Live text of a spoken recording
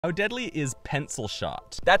How deadly is pencil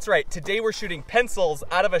shot? That's right, today we're shooting pencils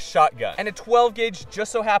out of a shotgun. And a 12 gauge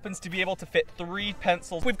just so happens to be able to fit 3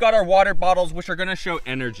 pencils. We've got our water bottles, which are gonna show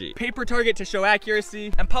energy. Paper target to show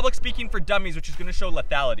accuracy. And public speaking for dummies, which is gonna show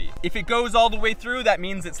lethality. If it goes all the way through, that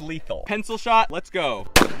means it's lethal. Pencil shot, let's go.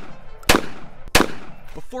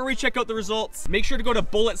 Before we check out the results, make sure to go to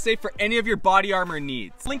Bullet Safe for any of your body armor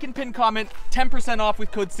needs. Link and pin comment, 10% off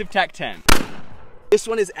with code CIVTAC10. This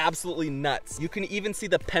one is absolutely nuts. You can even see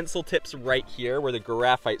the pencil tips right here where the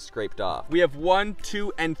graphite scraped off. We have 1,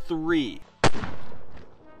 2, and 3. The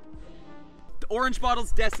orange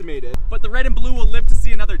bottle's decimated, but the red and blue will live to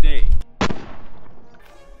see another day.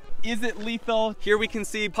 Is it lethal? Here we can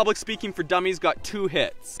see Public Speaking for Dummies got 2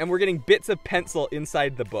 hits, and we're getting bits of pencil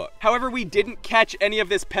inside the book. However, we didn't catch any of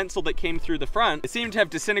this pencil that came through the front. It seemed to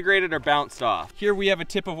have disintegrated or bounced off. Here we have a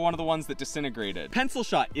tip of one of the ones that disintegrated. Pencil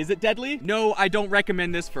shot, is it deadly? No, I don't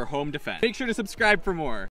recommend this for home defense. Make sure to subscribe for more.